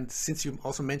 and since you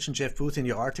also mentioned Jeff Booth in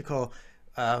your article,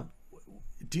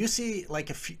 do you see like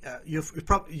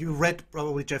you read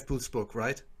probably Jeff Booth's book,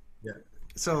 right? Yeah.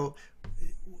 So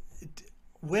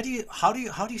how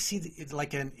do you see it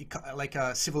like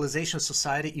a civilization,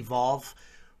 society evolve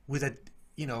with a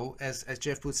as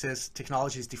Jeff Booth says,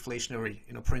 technology is deflationary,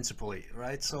 principally,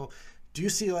 right? So do you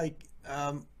see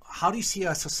how do you see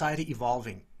a society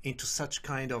evolving into such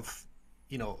kind of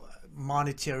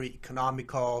monetary,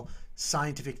 economical,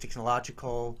 scientific,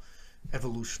 technological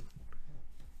evolution?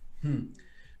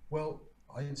 Well,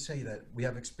 I'd say that we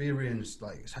have experienced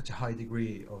like such a high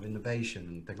degree of innovation,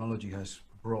 and technology has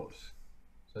brought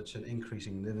such an increase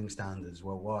in living standards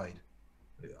worldwide.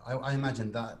 I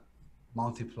imagine that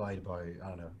multiplied by, I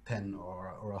don't know, 10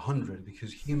 or 100,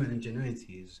 because human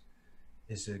ingenuity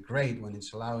is great when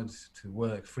it's allowed to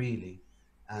work freely.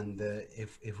 And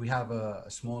if we have a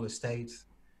smaller state,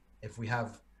 if we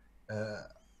have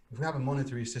a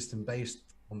monetary system based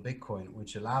on Bitcoin,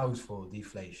 which allows for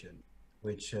deflation,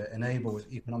 which enables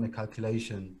economic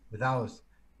calculation without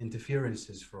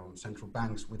interferences from central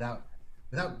banks, without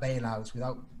bailouts,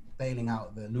 without bailing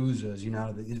out the losers,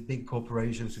 these big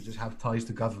corporations who just have ties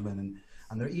to government,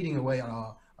 and they're eating away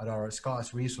at our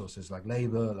scarce resources like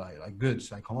labor, like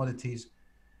goods, like commodities.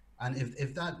 And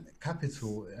if that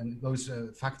capital and those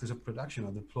factors of production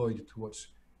are deployed towards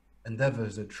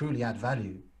endeavors that truly add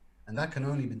value, and that can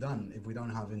only be done if we don't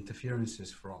have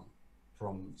interferences from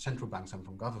central banks and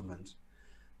from governments,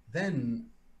 then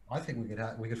I think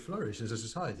we could flourish as a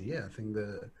society. Yeah, I think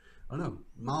I don't know,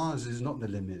 Mars is not the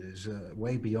limit; it's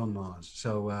way beyond Mars.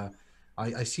 So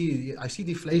I see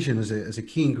deflation as a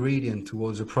key ingredient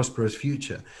towards a prosperous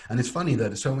future. And it's funny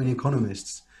that so many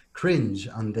economists cringe,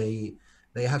 and they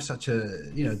have such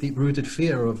a deep-rooted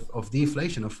fear of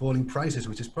deflation, of falling prices,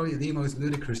 which is probably the most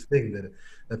ludicrous thing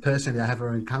that personally I have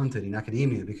ever encountered in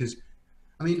academia. Because,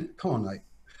 I mean, come on, like,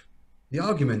 the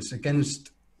arguments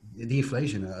against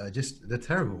deflation are they're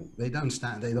terrible. They don't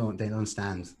stand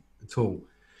at all.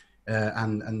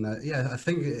 Yeah, I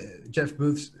think Jeff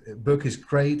Booth's book is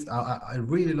great. I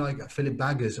really like Philip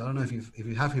Baggers. I don't know if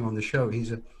you have him on the show.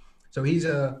 He's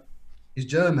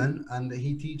German, and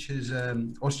he teaches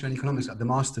Austrian economics at the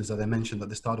masters that I mentioned at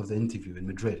the start of the interview in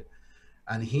Madrid.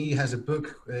 And he has a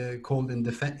book called In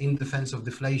Defense of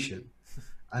Deflation,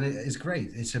 and it's great.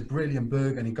 It's a brilliant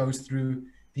book, and he goes through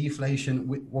deflation,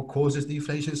 what causes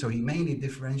deflation. So he mainly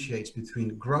differentiates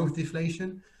between growth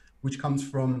deflation, which comes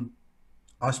from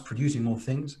us producing more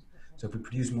things. So if we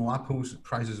produce more apples,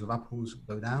 prices of apples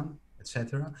go down,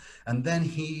 etc. And then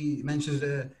he mentions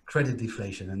the credit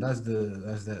deflation, and that's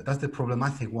the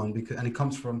problematic one, because it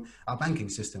comes from our banking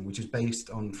system, which is based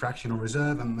on fractional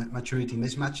reserve and maturity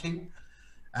mismatching.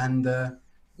 And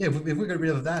yeah, if we get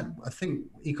rid of that, I think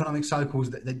economic cycles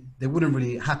they wouldn't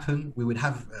really happen. We would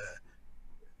have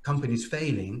companies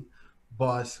failing,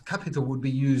 but capital would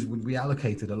be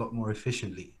allocated a lot more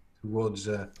efficiently towards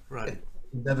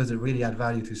endeavors that really add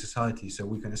value to society, so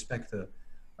we can expect a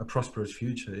prosperous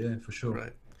future. Yeah, for sure.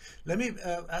 Right. Let me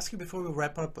ask you before we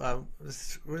wrap up. This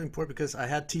is really important because I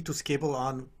had Titus Gebel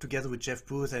on together with Jeff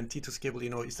Booth, and Titus Gebel,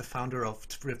 is the founder of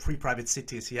Free Private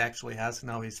Cities. He actually has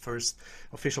now his first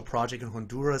official project in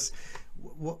Honduras.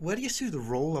 Where do you see the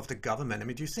role of the government? I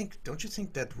mean, don't you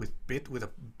think that with a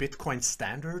Bitcoin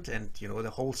standard and the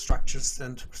whole structures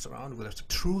and surrounded with a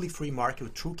truly free market,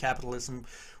 with true capitalism,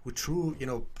 with true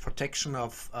protection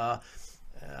of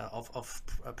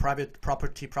private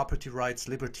property rights,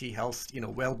 liberty, health,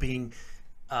 well-being,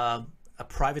 a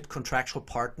private contractual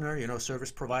partner,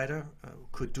 service provider,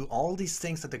 could do all these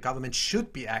things that the government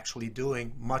should be actually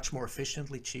doing much more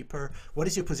efficiently, cheaper? What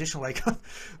is your position like?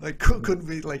 Couldn't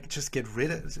we just get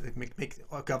rid of make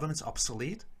our governments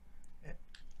obsolete?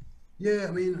 Yeah,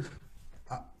 I mean,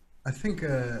 I think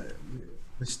the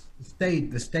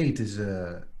state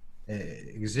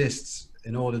exists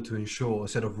in order to ensure a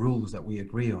set of rules that we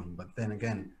agree on. But then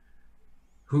again,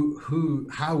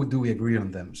 how do we agree on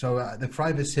them? So the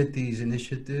Private Cities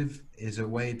Initiative is a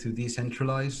way to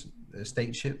decentralize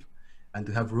stateship and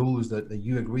to have rules that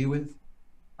you agree with.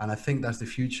 And I think that's the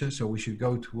future. So we should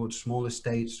go towards smaller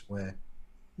states where,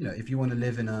 if you want to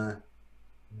live in an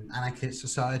anarchist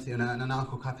society, an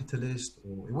anarcho-capitalist,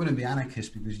 or it wouldn't be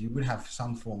anarchist because you would have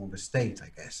some form of a state, I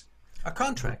guess. A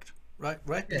contract, right?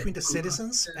 Yeah, between the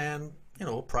citizens and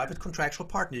private contractual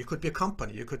partner. You could be a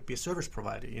company, you could be a service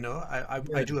provider.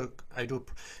 I do,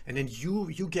 and then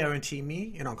you guarantee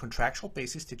me, on contractual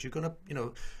basis that you're gonna,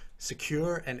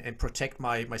 secure and protect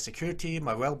my security,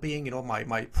 my well-being,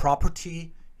 my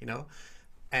property,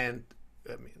 and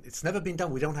I mean, it's never been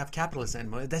done. We don't have capitalism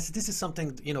anymore. This is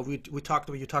something, you talked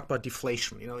about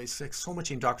deflation. It's like so much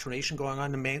indoctrination going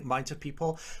on in the minds of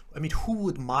people. I mean, who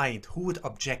would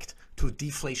object to a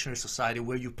deflationary society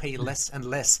where you pay less and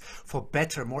less for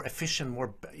better, more efficient,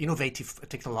 more innovative,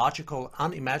 technological,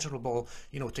 unimaginable,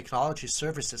 technology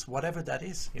services, whatever that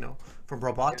is, from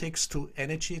robotics to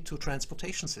energy to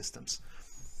transportation systems.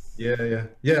 Yeah,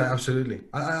 absolutely.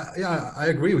 I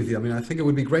agree with you. I mean, I think it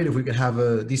would be great if we could have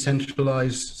a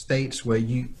decentralized states where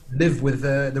you live with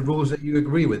the rules that you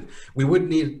agree with. We would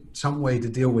need some way to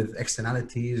deal with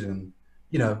externalities and,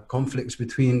 conflicts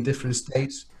between different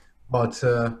states, but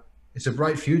it's a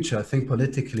bright future, I think,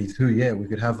 politically too. Yeah, we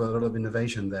could have a lot of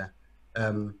innovation there.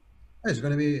 It's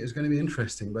going to be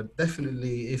interesting, but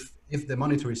definitely if the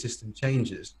monetary system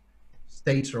changes,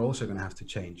 states are also going to have to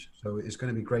change. So it's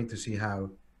going to be great to see how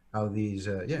these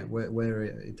where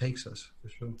it takes us, for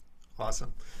sure.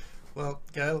 Awesome. Well,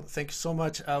 Gael, thank you so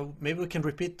much. Maybe we can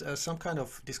repeat some kind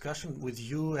of discussion with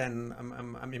you, and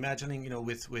I'm imagining,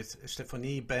 with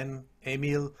Stephanie, Ben,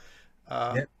 Emil,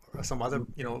 or some other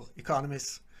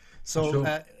economists. So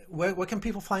sure. Where can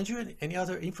people find you? Any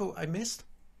other info I missed?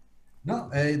 No,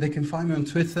 they can find me on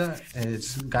Twitter.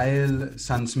 It's Gael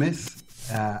Sánchez Smith.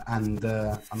 And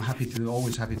I'm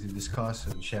always happy to discuss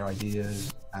and share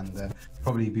ideas, and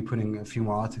probably be putting a few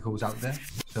more articles out there.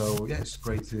 So yeah,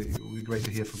 it'll be great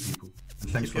to hear from people. And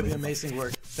thanks for the amazing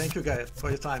work. Thank you, Gael, for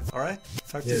your time. All right,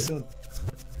 talk to you soon.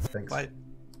 Thanks. Bye.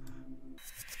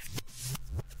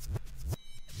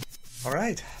 All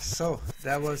right, so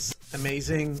that was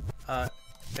amazing.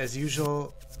 As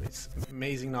usual, it's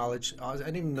amazing knowledge. I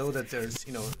didn't even know that there's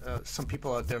some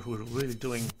people out there who are really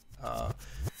doing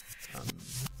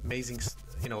amazing,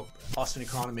 Austrian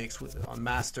economics on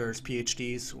masters,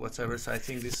 PhDs, whatever. So I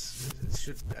think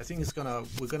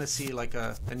we're gonna see like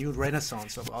a new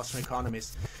renaissance of Austrian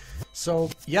economists. So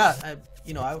yeah,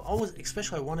 I always,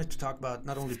 especially I wanted to talk about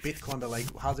not only Bitcoin, but like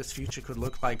how this future could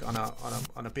look like on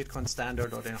a Bitcoin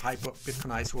standard, or in a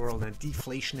hyper-Bitcoinized world, and a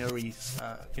deflationary,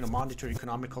 monetary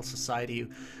economical society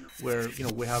where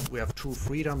we have true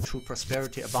freedom, true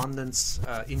prosperity, abundance,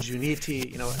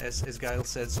 ingenuity, as Gael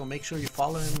said. So make sure you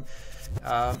follow him,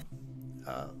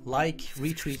 like,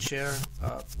 retweet, share.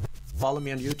 Follow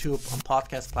me on YouTube, on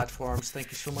podcast platforms.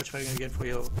 Thank you so much again for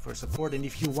your support. And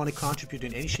if you want to contribute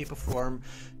in any shape or form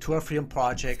to our freedom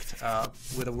project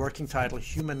with a working title,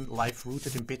 Human Life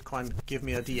Rooted in Bitcoin, give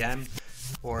me a DM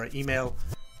or email.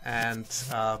 And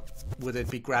whether it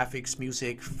be graphics,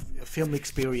 music, film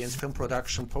experience, film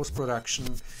production,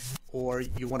 post-production, or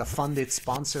you want to fund it,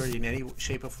 sponsor it in any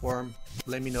shape or form,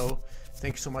 let me know.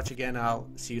 Thank you so much again. I'll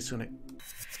see you soon.